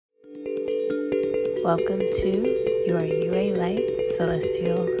Welcome to your UA Light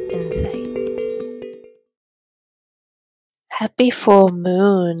Celestial Insight. Happy full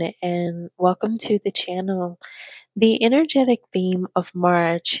moon and welcome to the channel. The energetic theme of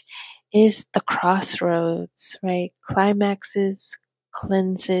March is the crossroads, right? Climaxes,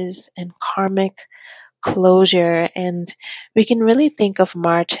 cleanses, and karmic closure. And we can really think of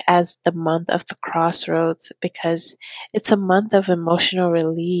March as the month of the crossroads because it's a month of emotional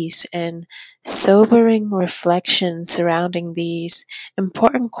release and sobering reflection surrounding these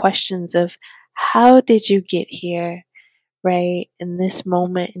important questions of how did you get here, right? In this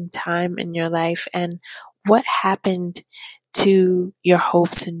moment in time in your life, and what happened to your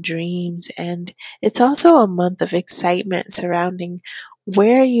hopes and dreams. And it's also a month of excitement surrounding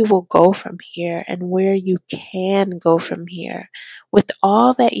where you will go from here and where you can go from here with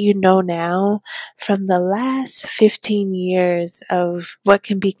all that you know now from the last 15 years of what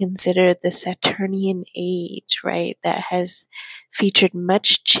can be considered the Saturnian age, right? That has featured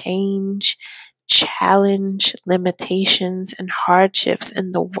much change, challenge, limitations, and hardships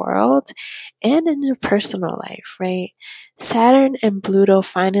in the world and in your personal life, right? Saturn and Pluto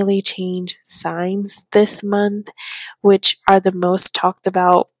finally changed signs this month, which are the most talked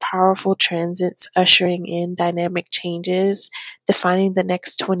about powerful transits ushering in dynamic changes, defining the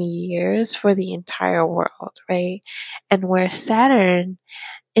next 20 years for the entire world, right? And where Saturn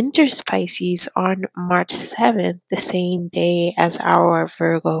enters Pisces on March 7th, the same day as our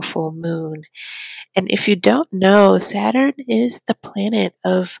Virgo full moon. And if you don't know, Saturn is the planet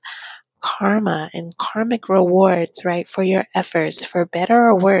of karma and karmic rewards, right, for your efforts, for better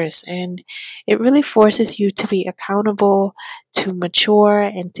or worse. And it really forces you to be accountable, to mature,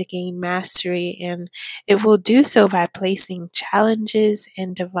 and to gain mastery. And it will do so by placing challenges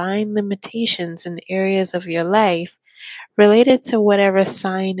and divine limitations in areas of your life related to whatever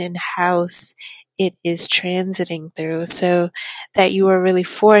sign and house it is transiting through, so that you are really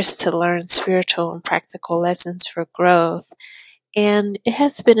forced to learn spiritual and practical lessons for growth. And it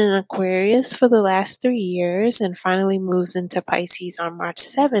has been in Aquarius for the last 3 years and finally moves into Pisces on March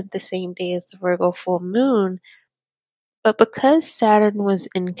 7th, the same day as the Virgo full moon. But because Saturn was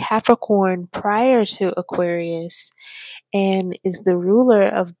in Capricorn prior to Aquarius and is the ruler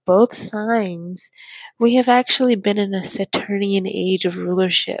of both signs, we have actually been in a Saturnian age of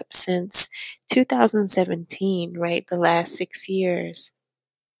rulership since 2017, right? The last 6 years.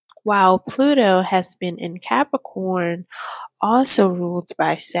 While Pluto has been in Capricorn, also ruled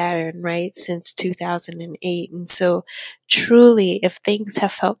by Saturn, right, since 2008. And so, truly, if things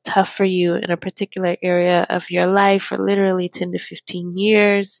have felt tough for you in a particular area of your life for literally 10 to 15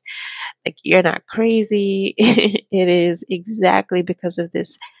 years, like you're not crazy. It is exactly because of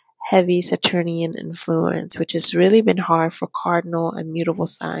this heavy Saturnian influence, which has really been hard for cardinal and mutable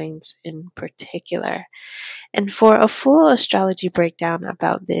signs in particular. And for a full astrology breakdown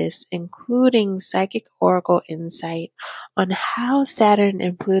about this, including psychic oracle insight on how Saturn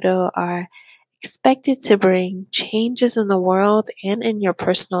and Pluto are expected to bring changes in the world and in your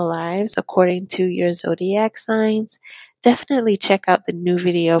personal lives according to your zodiac signs, definitely check out the new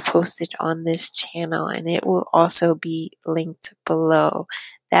video posted on this channel, and it will also be linked below.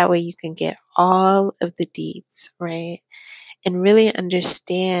 That way you can get all of the deets, right? And really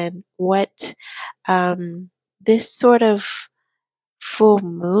understand what this sort of full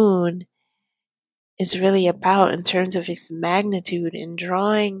moon is really about in terms of its magnitude and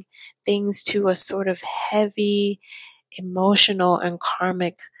drawing things to a sort of heavy, emotional, and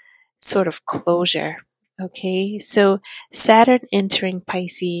karmic sort of closure. Okay, so Saturn entering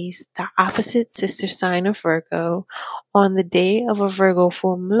Pisces, the opposite sister sign of Virgo, on the day of a Virgo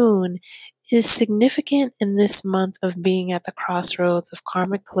full moon is significant in this month of being at the crossroads of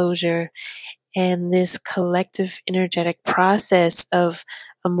karmic closure and this collective energetic process of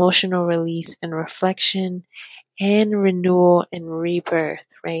emotional release and reflection and renewal and rebirth,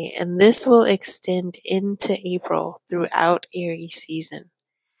 right? And this will extend into April throughout Aries season.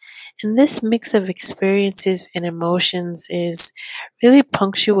 And this mix of experiences and emotions is really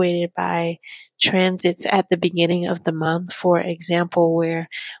punctuated by transits at the beginning of the month, for example, where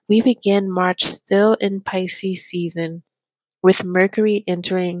we begin March still in Pisces season with Mercury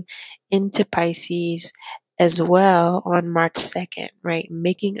entering into Pisces as well on March 2nd, right?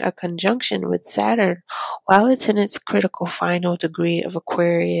 Making a conjunction with Saturn while it's in its critical final degree of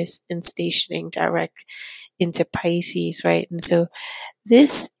Aquarius and stationing direct into Pisces, right? And so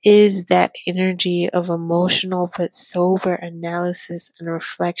this is that energy of emotional but sober analysis and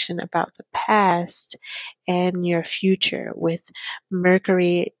reflection about the past and your future, with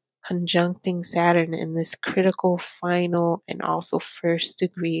Mercury conjuncting Saturn in this critical final and also first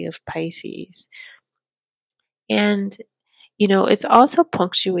degree of Pisces. And it's also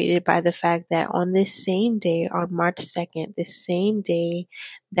punctuated by the fact that on this same day, on March 2nd, this same day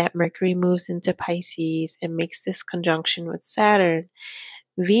that Mercury moves into Pisces and makes this conjunction with Saturn,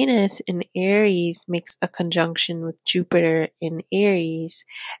 Venus in Aries makes a conjunction with Jupiter in Aries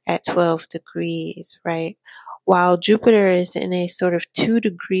at 12 degrees, right? While Jupiter is in a sort of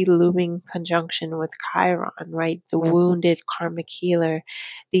 2-degree looming conjunction with Chiron, right? The wounded karmic healer,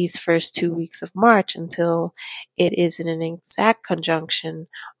 these first 2 weeks of March until it is in an exact conjunction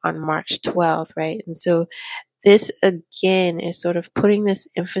on March 12th, right? And so this again is sort of putting this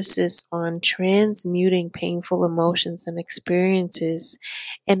emphasis on transmuting painful emotions and experiences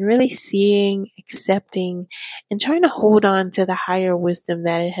and really seeing, accepting, and trying to hold on to the higher wisdom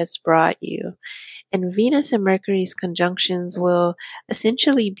that it has brought you. And Venus and Mercury's conjunctions will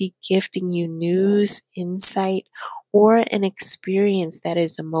essentially be gifting you news, insight, or an experience that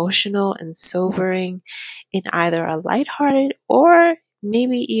is emotional and sobering in either a lighthearted or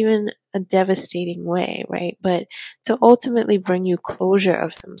maybe even a devastating way, right? But to ultimately bring you closure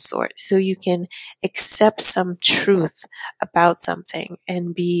of some sort so you can accept some truth about something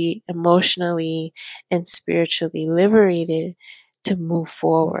and be emotionally and spiritually liberated to move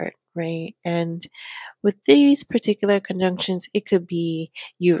forward, right? And with these particular conjunctions, it could be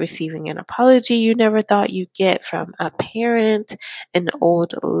you receiving an apology you never thought you'd get from a parent, an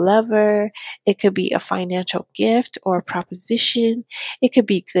old lover. It could be a financial gift or a proposition. It could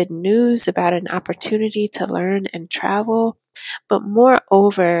be good news about an opportunity to learn and travel. But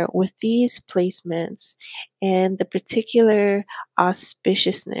moreover, with these placements and the particular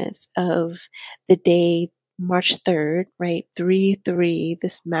auspiciousness of the day March 3rd, right? 3-3,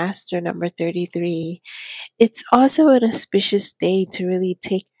 this master number 33. It's also an auspicious day to really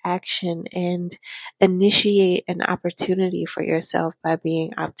take action and initiate an opportunity for yourself by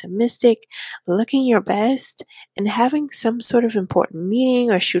being optimistic, looking your best, and having some sort of important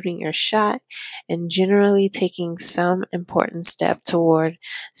meeting or shooting your shot, and generally taking some important step toward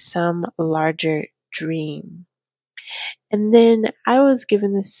some larger dream. And then I was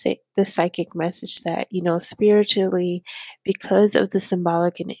given the psychic message that, spiritually, because of the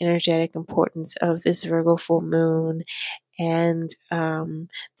symbolic and energetic importance of this Virgo full moon and the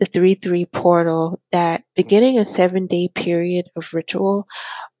 3-3 portal, that beginning a 7-day period of ritual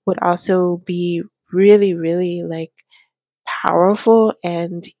would also be really, really like powerful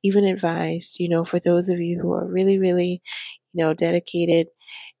and even advised, for those of you who are really, really, dedicated.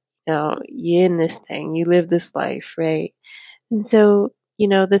 You're in this thing, you live this life, right? And so,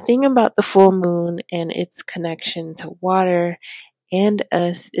 the thing about the full moon and its connection to water and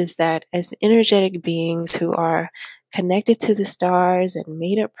us is that as energetic beings who are connected to the stars and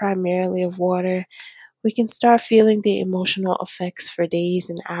made up primarily of water, we can start feeling the emotional effects for days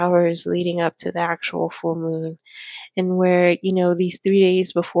and hours leading up to the actual full moon. And where, these 3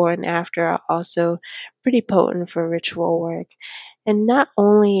 days before and after are also pretty potent for ritual work. And not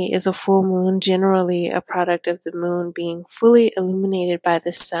only is a full moon generally a product of the moon being fully illuminated by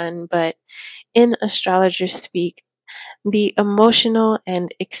the sun, but in astrologer speak, the emotional and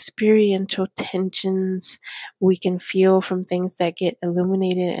experiential tensions we can feel from things that get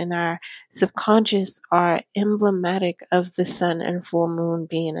illuminated in our subconscious are emblematic of the sun and full moon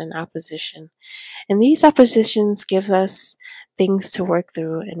being in opposition. And these oppositions give us things to work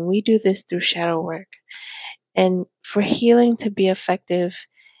through, and we do this through shadow work. And for healing to be effective,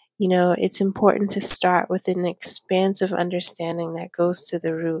 it's important to start with an expansive understanding that goes to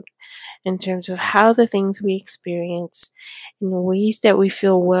the root in terms of how the things we experience in ways that we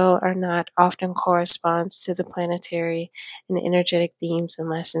feel well or not often corresponds to the planetary and energetic themes and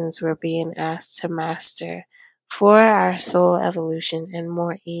lessons we're being asked to master for our soul evolution and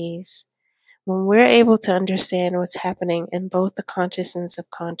more ease. When we're able to understand what's happening in both the conscious and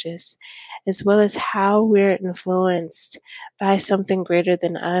subconscious, as well as how we're influenced by something greater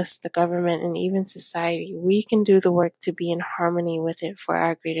than us, the government, and even society, we can do the work to be in harmony with it for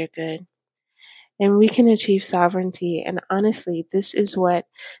our greater good. And we can achieve sovereignty. And honestly, this is what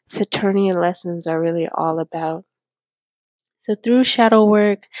Saturnian lessons are really all about. So through shadow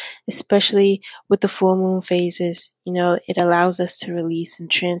work, especially with the full moon phases, it allows us to release and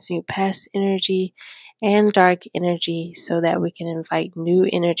transmute past energy and dark energy so that we can invite new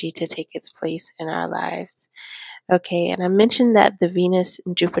energy to take its place in our lives. Okay, and I mentioned that the Venus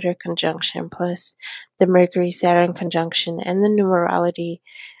and Jupiter conjunction plus the Mercury Saturn conjunction and the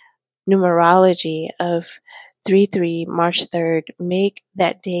numerology of 3-3, March 3rd, make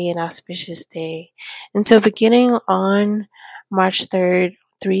that day an auspicious day. And so beginning on March 3rd,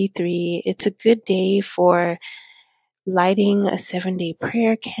 3-3, it's a good day for lighting a 7-day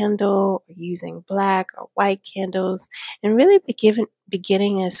prayer candle, or using black or white candles, and really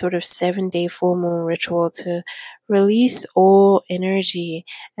beginning a sort of 7-day full moon ritual to release old energy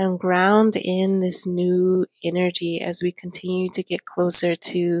and ground in this new energy as we continue to get closer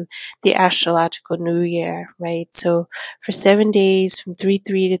to the astrological new year, right? So for 7 days from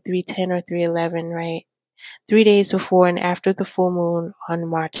 3/3 to 3/10 or 3/11, right? 3 days before and after the full moon on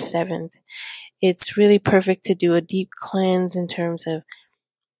March 7th. It's really perfect to do a deep cleanse in terms of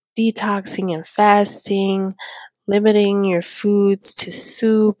detoxing and fasting, limiting your foods to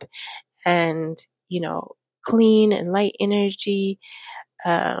soup and, clean and light energy,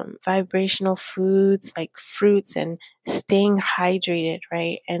 vibrational foods like fruits, and staying hydrated,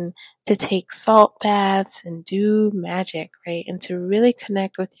 right? And to take salt baths and do magic, right? And to really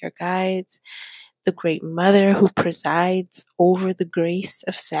connect with your guides, the great mother who presides over the grace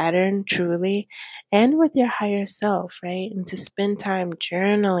of Saturn, truly, and with your higher self, right? And to spend time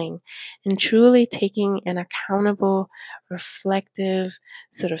journaling and truly taking an accountable, reflective,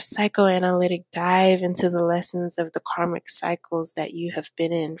 sort of psychoanalytic dive into the lessons of the karmic cycles that you have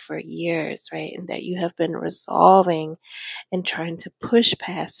been in for years, right? And that you have been resolving and trying to push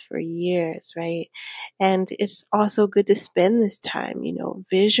past for years, right? And it's also good to spend this time,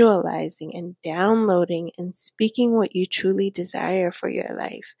 visualizing and downloading and speaking what you truly desire for your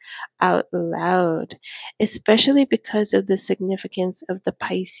life out loud, especially because of the significance of the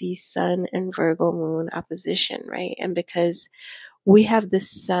Pisces Sun and Virgo Moon opposition, right? And because we have the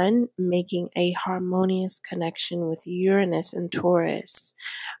Sun making a harmonious connection with Uranus and Taurus,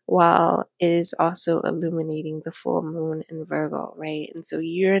 while it is also illuminating the full moon in Virgo, right? And so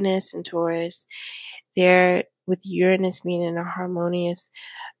Uranus and Taurus, they're with Uranus being in a harmonious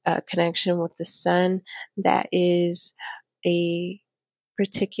connection with the Sun, that is a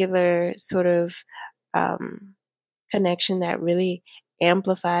particular sort of connection that really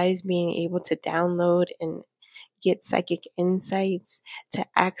amplifies being able to download and get psychic insights, to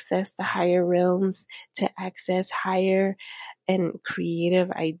access the higher realms, to access higher and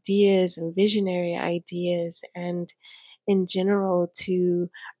creative ideas and visionary ideas, and in general to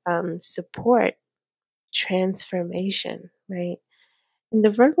support transformation, right? And the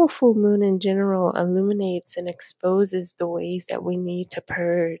Virgo full moon in general illuminates and exposes the ways that we need to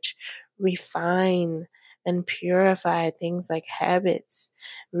purge, refine, and purify things like habits,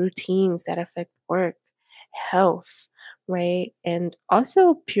 routines that affect work, health, right? And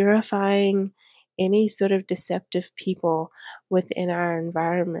also purifying any sort of deceptive people within our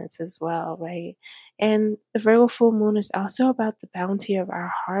environments as well, right? And the Virgo full moon is also about the bounty of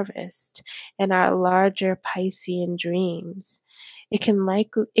our harvest and our larger Piscean dreams. It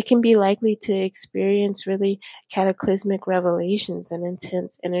can be likely to experience really cataclysmic revelations and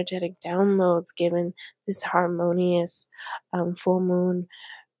intense energetic downloads given this harmonious full moon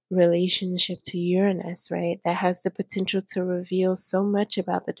relationship to Uranus, right? That has the potential to reveal so much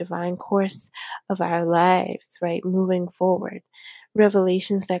about the divine course of our lives, right? Moving forward.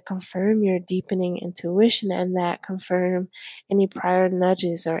 Revelations that confirm your deepening intuition and that confirm any prior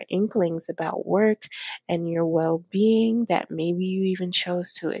nudges or inklings about work and your well being that maybe you even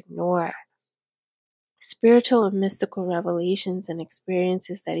chose to ignore. Spiritual and mystical revelations and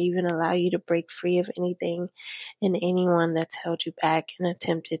experiences that even allow you to break free of anything and anyone that's held you back and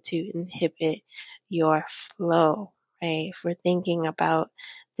attempted to inhibit your flow, right? If we're thinking about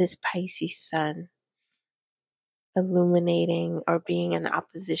this Pisces sun illuminating or being in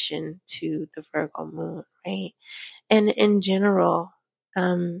opposition to the Virgo moon, right? And in general,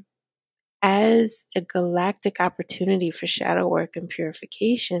 as a galactic opportunity for shadow work and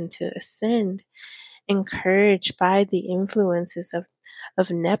purification to ascend, encouraged by the influences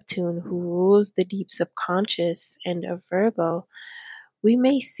of Neptune, who rules the deep subconscious, and of Virgo, we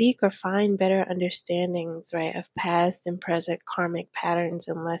may seek or find better understandings, right, of past and present karmic patterns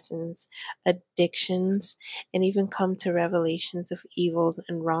and lessons, addictions, and even come to revelations of evils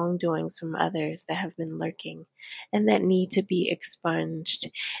and wrongdoings from others that have been lurking and that need to be expunged.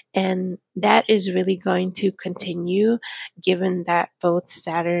 And that is really going to continue given that both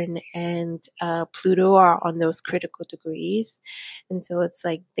Saturn and Pluto are on those critical degrees. And so it's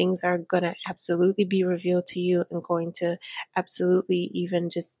like things are going to absolutely be revealed to you and going to absolutely even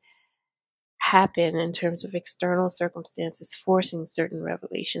just happen in terms of external circumstances forcing certain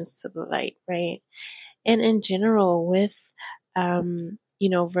revelations to the light, right? And in general, with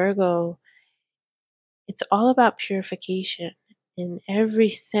Virgo, it's all about purification in every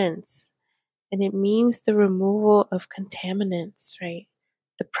sense, and it means the removal of contaminants, right?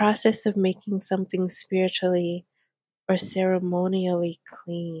 The process of making something spiritually or ceremonially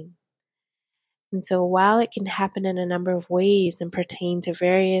clean. And so while it can happen in a number of ways and pertain to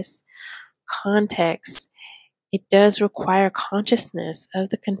various contexts, it does require consciousness of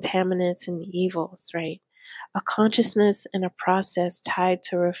the contaminants and the evils, right? A consciousness and a process tied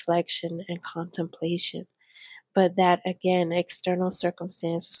to reflection and contemplation. But that, again, external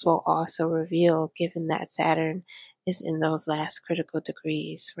circumstances will also reveal, given that Saturn is in those last critical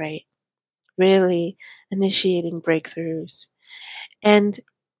degrees, right? Really initiating breakthroughs. And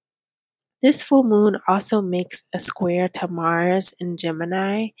this full moon also makes a square to Mars in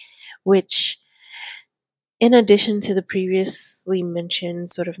Gemini, which, in addition to the previously mentioned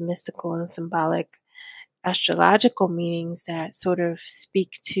sort of mystical and symbolic astrological meanings that sort of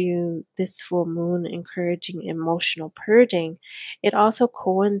speak to this full moon encouraging emotional purging, it also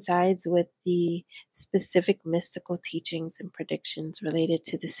coincides with the specific mystical teachings and predictions related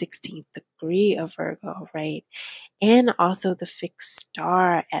to the 16th degree of Virgo, right? And also the fixed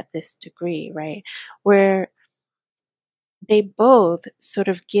star at this degree, right? Where they both sort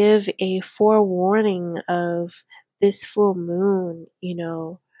of give a forewarning of this full moon,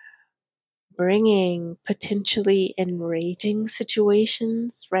 bringing potentially enraging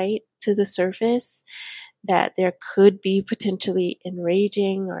situations, right, to the surface, that there could be potentially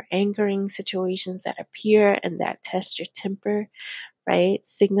enraging or angering situations that appear and that test your temper, right,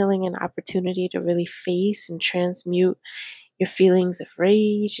 signaling an opportunity to really face and transmute your feelings of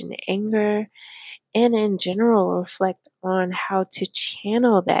rage and anger, and in general reflect on how to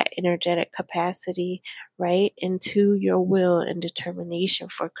channel that energetic capacity right into your will and determination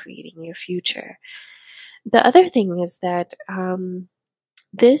for creating your future. The other thing is that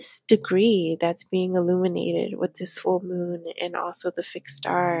this degree that's being illuminated with this full moon and also the fixed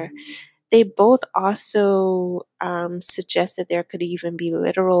star, they both also suggest that there could even be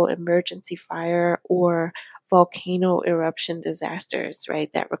literal emergency fire or volcano eruption disasters, right,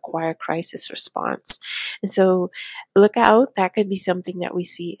 that require crisis response. And so look out, that could be something that we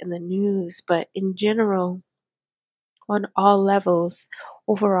see in the news. But in general, on all levels,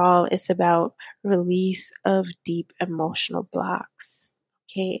 overall, it's about release of deep emotional blocks.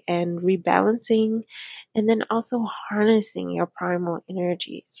 Okay, and rebalancing, and then also harnessing your primal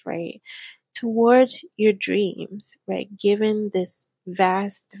energies, right, towards your dreams, right, given this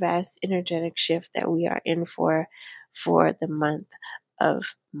vast energetic shift that we are in for the month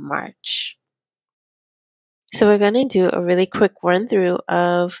of March. So we're going to do a really quick run through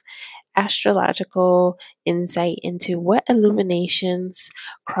of astrological insight into what illuminations,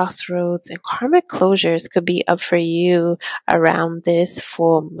 crossroads, and karmic closures could be up for you around this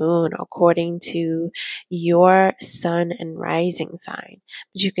full moon according to your sun and rising sign.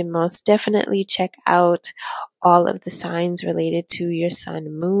 But you can most definitely check out all of the signs related to your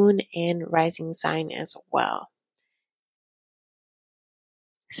sun, moon, and rising sign as well.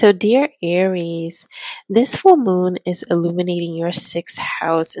 So, dear Aries, this full moon is illuminating your sixth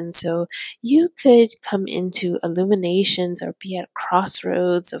house. And so you could come into illuminations or be at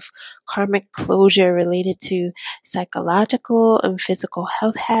crossroads of karmic closure related to psychological and physical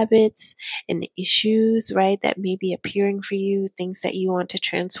health habits and issues, right, that may be appearing for you, things that you want to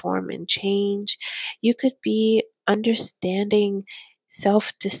transform and change. You could be understanding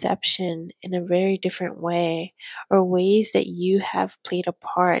self-deception in a very different way, or ways that you have played a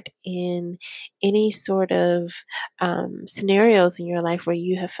part in any sort of scenarios in your life where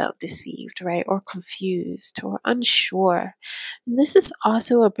you have felt deceived, right, or confused or unsure. And this is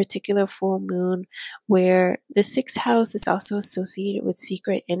also a particular full moon where the sixth house is also associated with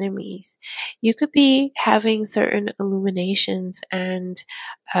secret enemies. You could be having certain illuminations and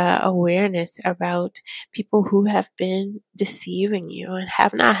awareness about people who have been deceiving you and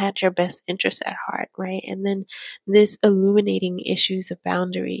have not had your best interests at heart, right? And then this illuminating issues of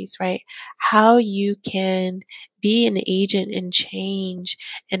boundaries, right? How you can be an agent in change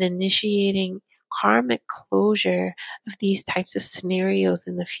and initiating karmic closure of these types of scenarios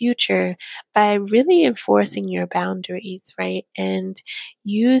in the future by really enforcing your boundaries, right? And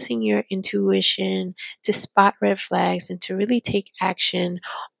using your intuition to spot red flags and to really take action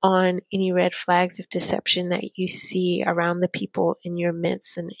on any red flags of deception that you see around the people in your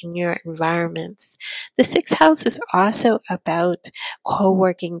midst and in your environments. The sixth house is also about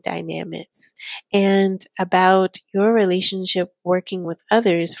co-working dynamics and about your relationship working with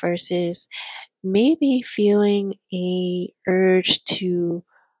others versus maybe feeling a urge to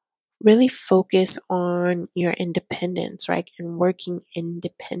really focus on your independence, right? And working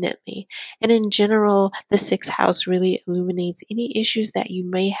independently. And in general, the sixth house really illuminates any issues that you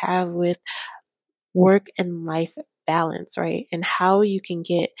may have with work and life balance, right? And how you can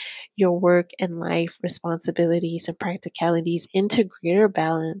get your work and life responsibilities and practicalities into greater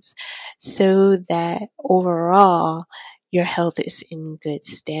balance so that overall your health is in good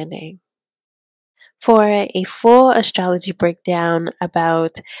standing. For a full astrology breakdown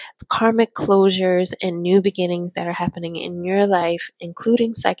about the karmic closures and new beginnings that are happening in your life,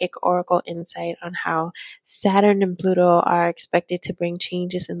 including psychic oracle insight on how Saturn and Pluto are expected to bring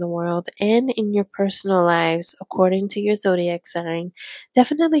changes in the world and in your personal lives according to your zodiac sign,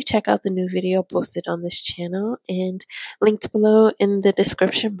 definitely check out the new video posted on this channel and linked below in the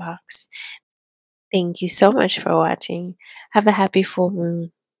description box. Thank you so much for watching. Have a happy full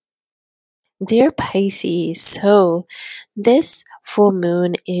moon. Dear Pisces, so this full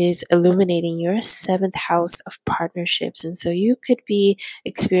moon is illuminating your seventh house of partnerships. And so you could be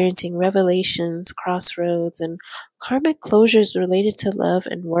experiencing revelations, crossroads, and karmic closures related to love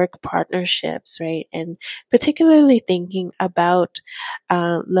and work partnerships, right? And particularly thinking about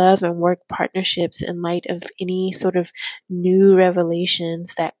love and work partnerships in light of any sort of new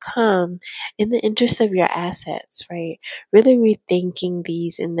revelations that come in the interest of your assets, right? Really rethinking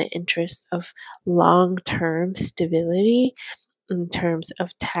these in the interest of long-term stability in terms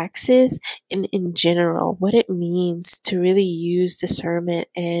of taxes and in general what it means to really use discernment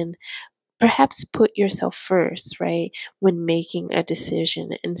and perhaps put yourself first, right, when making a decision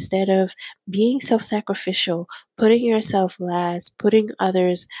instead of being self-sacrificial, putting yourself last, putting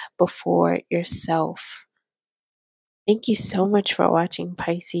others before yourself. Thank you so much for watching,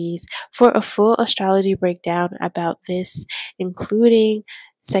 Pisces. For a full astrology breakdown about this, including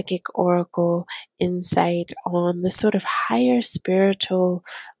psychic oracle insight on the sort of higher spiritual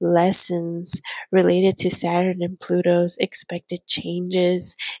lessons related to Saturn and Pluto's expected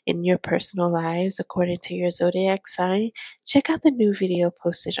changes in your personal lives according to your zodiac sign, check out the new video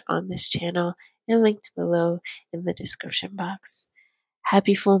posted on this channel and linked below in the description box.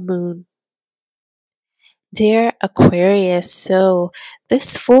 Happy full moon. Dear Aquarius, so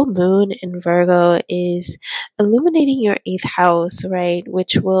this full moon in Virgo is illuminating your eighth house, right?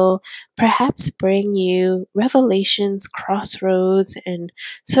 Which will perhaps bring you revelations, crossroads, and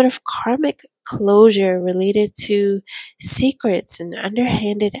sort of karmic closure related to secrets and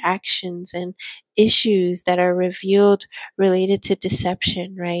underhanded actions and issues that are revealed related to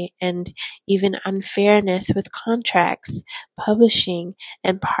deception, right? And even unfairness with contracts, publishing,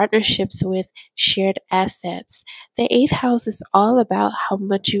 and partnerships with shared assets. The eighth house is all about how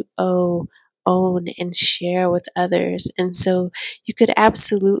much you own, and share with others. And so you could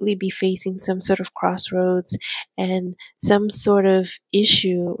absolutely be facing some sort of crossroads and some sort of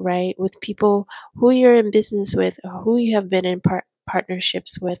issue, right, with people who you're in business with or who you have been in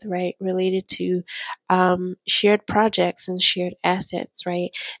partnerships with, right, related to shared projects and shared assets,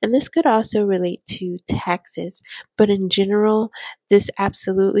 right? And this could also relate to taxes, but in general, this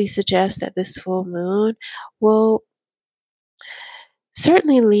absolutely suggests that this full moon will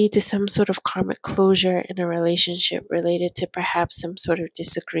certainly lead to some sort of karmic closure in a relationship related to perhaps some sort of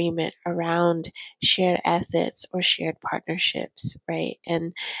disagreement around shared assets or shared partnerships, right?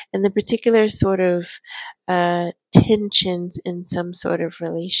 And the particular sort of tensions in some sort of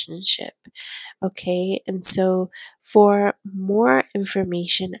relationship. Okay, and so for more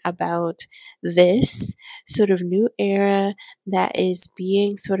information about this sort of new era that is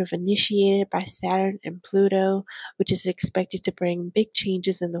being sort of initiated by Saturn and Pluto, which is expected to bring big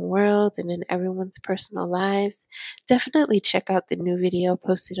changes in the world and in everyone's personal lives, definitely check out the new video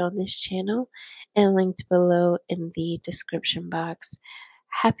posted on this channel and linked below in the description box.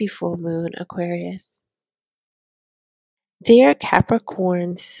 Happy full moon, Aquarius. Dear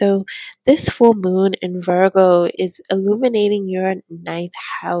Capricorn, so this full moon in Virgo is illuminating your ninth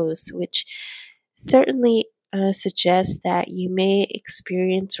house, which certainly suggests that you may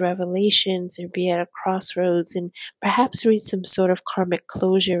experience revelations or be at a crossroads and perhaps reach some sort of karmic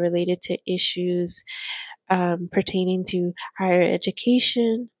closure related to issues pertaining to higher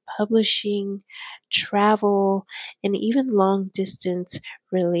education, publishing, travel, and even long distance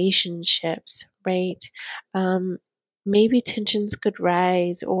relationships, right? Maybe tensions could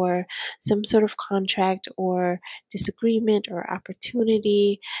rise or some sort of contract or disagreement or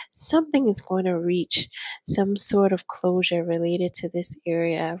opportunity. Something is going to reach some sort of closure related to this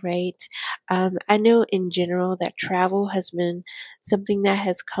area, right? I know in general that travel has been something that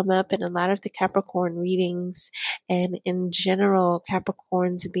has come up in a lot of the Capricorn readings, and in general,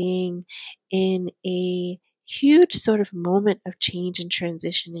 Capricorns being in a huge sort of moment of change and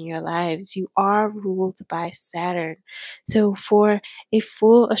transition in your lives. You are ruled by Saturn. So for a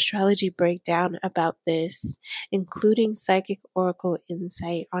full astrology breakdown about this, including psychic oracle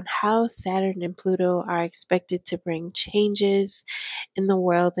insight on how Saturn and Pluto are expected to bring changes in the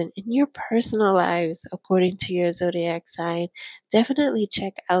world and in your personal lives according to your zodiac sign, definitely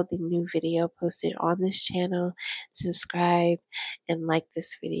check out the new video posted on this channel. Subscribe and like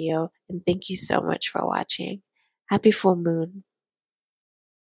this video, and thank you so much for watching. Happy full moon.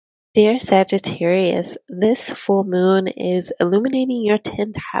 Dear Sagittarius, this full moon is illuminating your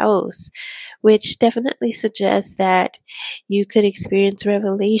 10th house, which definitely suggests that you could experience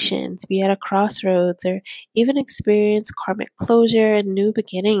revelations, be at a crossroads, or even experience karmic closure and new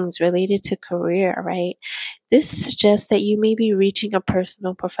beginnings related to career, right? This suggests that you may be reaching a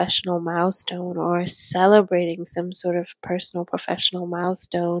personal professional milestone or celebrating some sort of personal professional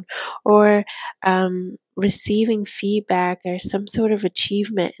milestone, or receiving feedback or some sort of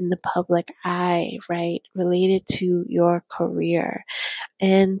achievement in the public eye, right, related to your career.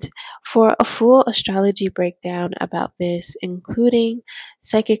 And for a full astrology breakdown about this, including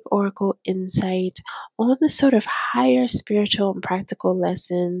psychic oracle insight on the sort of higher spiritual and practical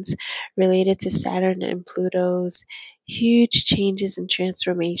lessons related to Saturn and Pluto's huge changes and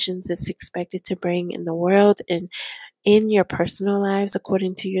transformations it's expected to bring in the world and in your personal lives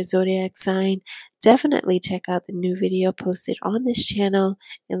according to your zodiac sign, definitely check out the new video posted on this channel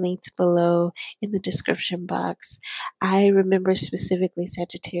and linked below in the description box. I remember specifically,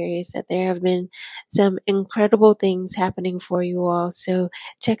 Sagittarius, that there have been some incredible things happening for you all, so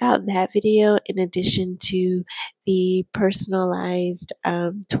check out that video in addition to the personalized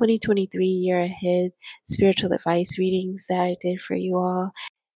 2023 year ahead spiritual advice readings that I did for you all.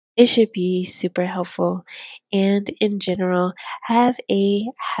 It should be super helpful. And in general, have a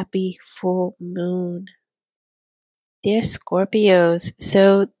happy full moon. Dear Scorpios,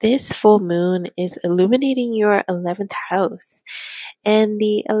 so this full moon is illuminating your 11th house. And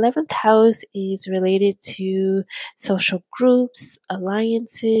the 11th house is related to social groups,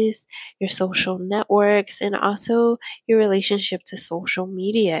 alliances, your social networks, and also your relationship to social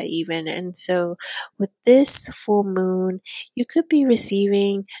media even. And so with this full moon, you could be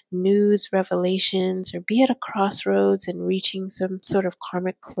receiving news, revelations, or be at a crossroads and reaching some sort of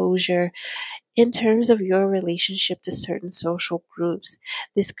karmic closure in terms of your relationship to certain social groups.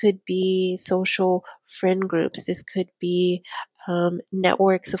 This could be social friend groups. This could be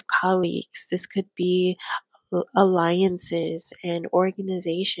networks of colleagues. This could be alliances and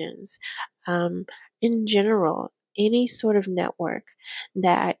organizations. In general, any sort of network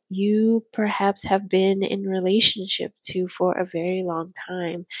that you perhaps have been in relationship to for a very long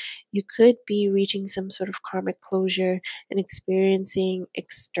time, you could be reaching some sort of karmic closure and experiencing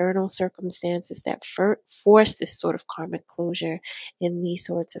external circumstances that force this sort of karmic closure in these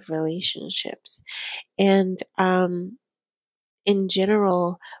sorts of relationships. And in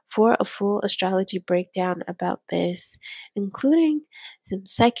general, for a full astrology breakdown about this, including some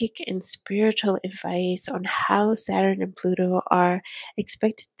psychic and spiritual advice on how Saturn and Pluto are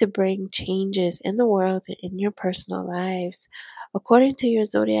expected to bring changes in the world and in your personal lives, according to your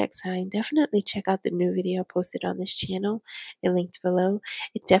zodiac sign, definitely check out the new video posted on this channel and linked below.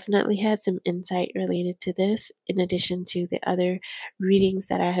 It definitely has some insight related to this, in addition to the other readings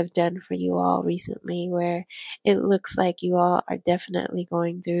that I have done for you all recently, where it looks like you all are definitely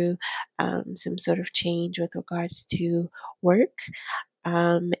going through some sort of change with regards to work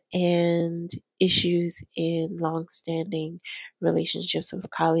and issues in long-standing relationships with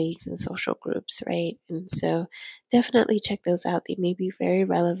colleagues and social groups, right? And so definitely check those out. They may be very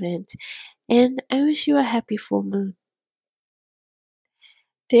relevant. And I wish you a happy full moon.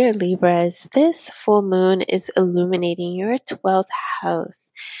 Dear Libras, this full moon is illuminating your 12th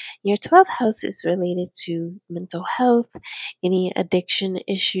house. Your 12th house is related to mental health, any addiction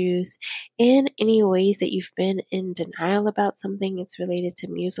issues, and any ways that you've been in denial about something. It's related to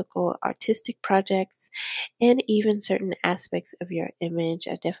musical, artistic projects, and even certain aspects of your image.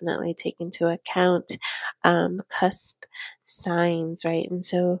 I definitely take into account cusp signs, right? And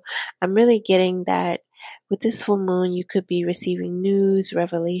so I'm really getting that with this full moon, you could be receiving news,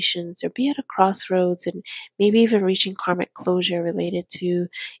 revelations, or be at a crossroads and maybe even reaching karmic closure related to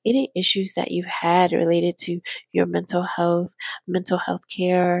any issues that you've had related to your mental health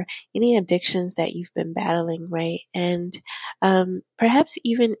care, any addictions that you've been battling, right? And perhaps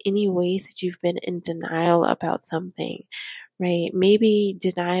even any ways that you've been in denial about something, right? Maybe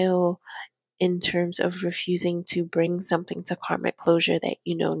denial in terms of refusing to bring something to karmic closure that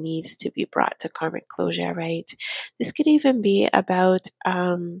you know needs to be brought to karmic closure, right? This could even be about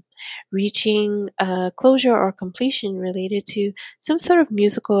reaching closure or completion related to some sort of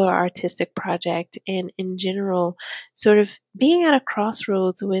musical or artistic project, and in general, sort of being at a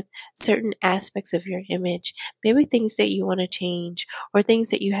crossroads with certain aspects of your image, maybe things that you want to change or things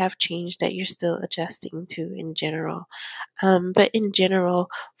that you have changed that you're still adjusting to in general. But in general,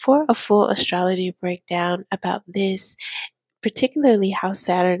 for a full astrology breakdown about this, particularly how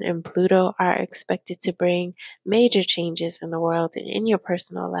Saturn and Pluto are expected to bring major changes in the world and in your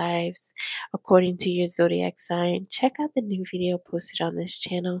personal lives, according to your zodiac sign, check out the new video posted on this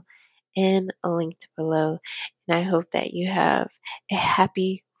channel and linked below. And I hope that you have a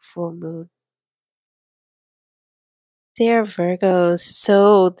happy full moon. Dear Virgos,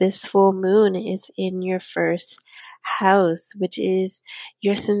 so this full moon is in your first house, which is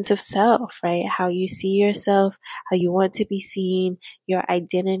your sense of self, right? How you see yourself, how you want to be seen, your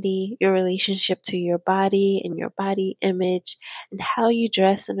identity, your relationship to your body and your body image, and how you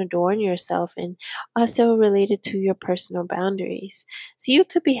dress and adorn yourself, and also related to your personal boundaries. So you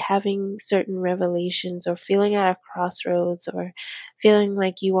could be having certain revelations or feeling at a crossroads or feeling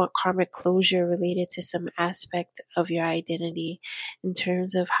like you want karmic closure related to some aspect of your identity in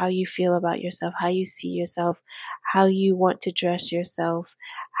terms of how you feel about yourself, how you see yourself, how you want to dress yourself,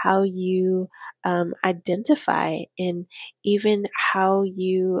 how you identify, and even how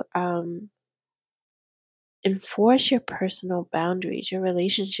you enforce your personal boundaries. Your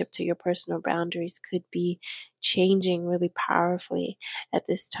relationship to your personal boundaries could be changing really powerfully at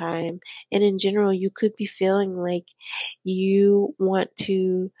this time. And in general, you could be feeling like you want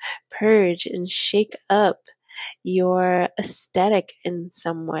to purge and shake up your aesthetic in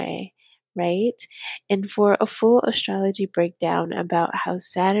some way, right? And for a full astrology breakdown about how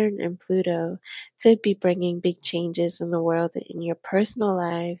Saturn and Pluto could be bringing big changes in the world and in your personal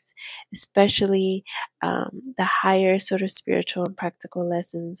lives, especially the higher sort of spiritual and practical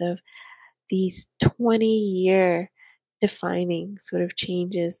lessons of these 20-year defining sort of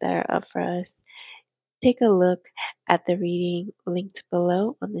changes that are up for us, take a look at the reading linked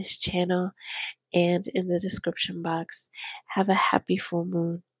below on this channel and in the description box. Have a happy full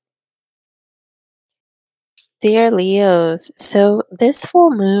moon. Dear Leos, so this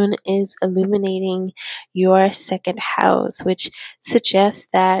full moon is illuminating your second house, which suggests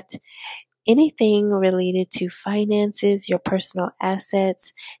that anything related to finances, your personal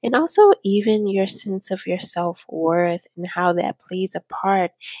assets, and also even your sense of your self-worth and how that plays a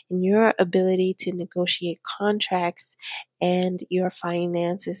part in your ability to negotiate contracts and your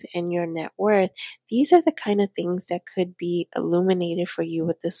finances and your net worth. These are the kind of things that could be illuminated for you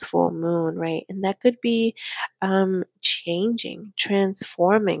with this full moon, right? And that could be changing,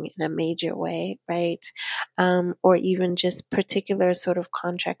 transforming in a major way, right? Or even just particular sort of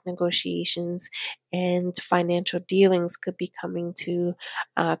contract negotiations and financial dealings could be coming to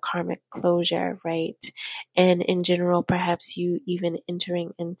karmic closure, right? And in general, perhaps you even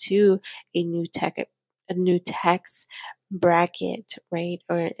entering into a new tax bracket, right?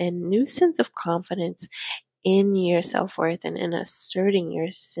 Or a new sense of confidence in your self-worth and in asserting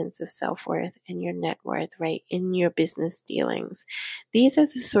your sense of self-worth and your net worth, right, in your business dealings. These are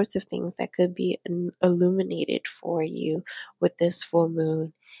the sorts of things that could be illuminated for you with this full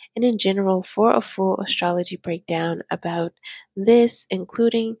moon. And in general, for a full astrology breakdown about this,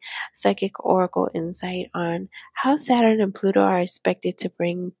 including psychic oracle insight on how Saturn and Pluto are expected to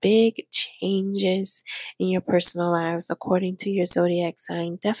bring big changes in your personal lives according to your zodiac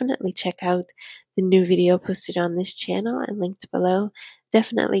sign, definitely check out the new video posted on this channel and linked below.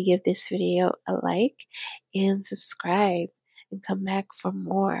 Definitely give this video a like and subscribe and come back for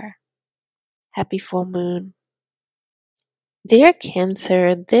more. Happy full moon. Dear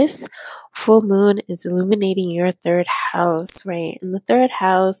Cancer, this full moon is illuminating your third house, right? And the third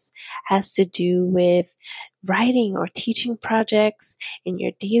house has to do with writing or teaching projects in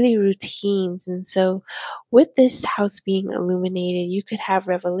your daily routines. And so with this house being illuminated, you could have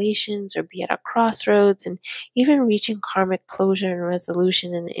revelations or be at a crossroads and even reaching karmic closure and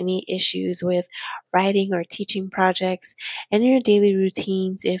resolution in any issues with writing or teaching projects and your daily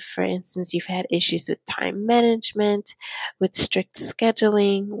routines. If, for instance, you've had issues with time management, with strict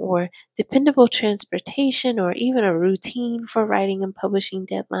scheduling or dependable transportation, or even a routine for writing and publishing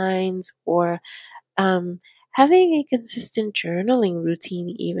deadlines, or having a consistent journaling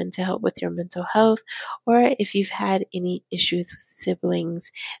routine even to help with your mental health, or if you've had any issues with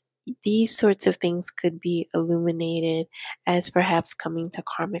siblings, these sorts of things could be illuminated as perhaps coming to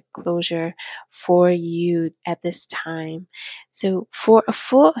karmic closure for you at this time. So for a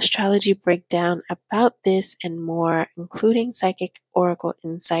full astrology breakdown about this and more, including psychic oracle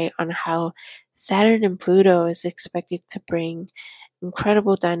insight on how Saturn and Pluto is expected to bring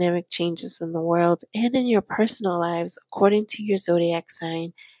incredible dynamic changes in the world and in your personal lives according to your zodiac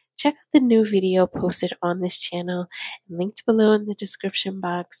sign. Check out the new video posted on this channel and linked below in the description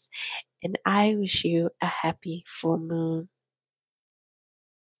box. And I wish you a happy full moon.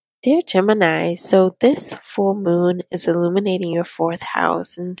 Dear Gemini, so this full moon is illuminating your fourth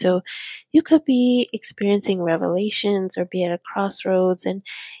house. And so you could be experiencing revelations or be at a crossroads and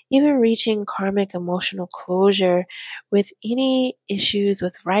even reaching karmic emotional closure with any issues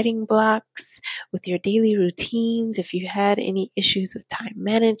with writing blocks, with your daily routines, if you had any issues with time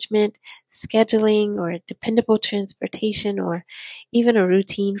management, scheduling, or dependable transportation, or even a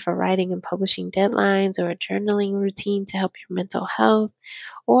routine for writing and publishing deadlines, or a journaling routine to help your mental health,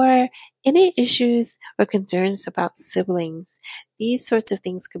 or any issues or concerns about siblings. These sorts of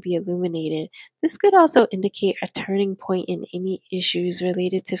things could be illuminated. This could also indicate a turning point in any issues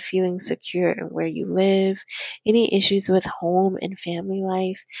related to feeling secure in where you live, any issues with home and family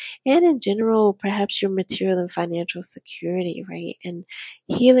life, and in general, perhaps your material and financial security, right? And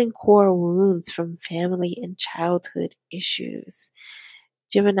healing core wounds from family and childhood issues.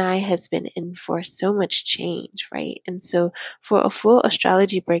 Gemini has been in for so much change, right? And so for a full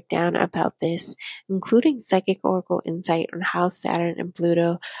astrology breakdown about this, including psychic oracle insight on how Saturn and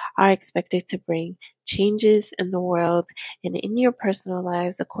Pluto are expected to bring changes in the world and in your personal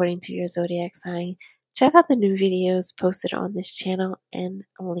lives according to your zodiac sign, check out the new videos posted on this channel and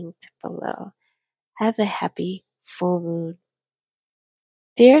linked below. Have a happy full moon.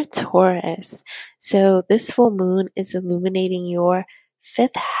 Dear Taurus, so this full moon is illuminating your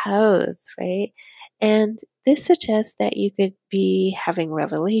fifth house, right? And this suggests that you could be having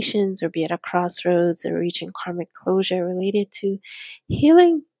revelations or be at a crossroads or reaching karmic closure related to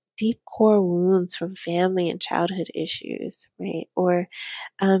healing deep core wounds from family and childhood issues, right? Or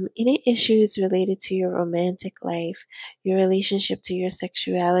any issues related to your romantic life, your relationship to your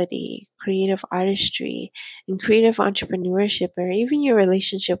sexuality, creative artistry, and creative entrepreneurship, or even your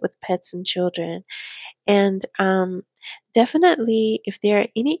relationship with pets and children. And definitely, if there are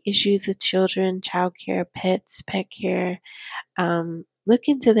any issues with children, childcare, pets, pet care, look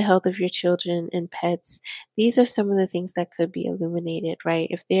into the health of your children and pets. These are some of the things that could be illuminated, right?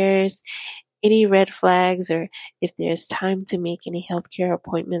 If there's any red flags or if there's time to make any healthcare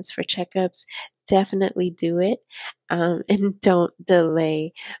appointments for checkups, definitely do it and don't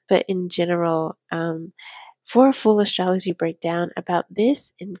delay. But in general, for a full astrology breakdown about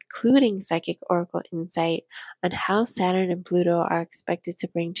this, including psychic oracle insight on how Saturn and Pluto are expected to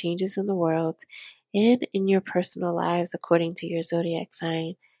bring changes in the world and in your personal lives according to your zodiac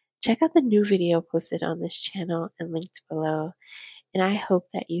sign, check out the new video posted on this channel and linked below. And I hope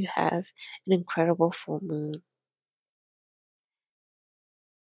that you have an incredible full moon.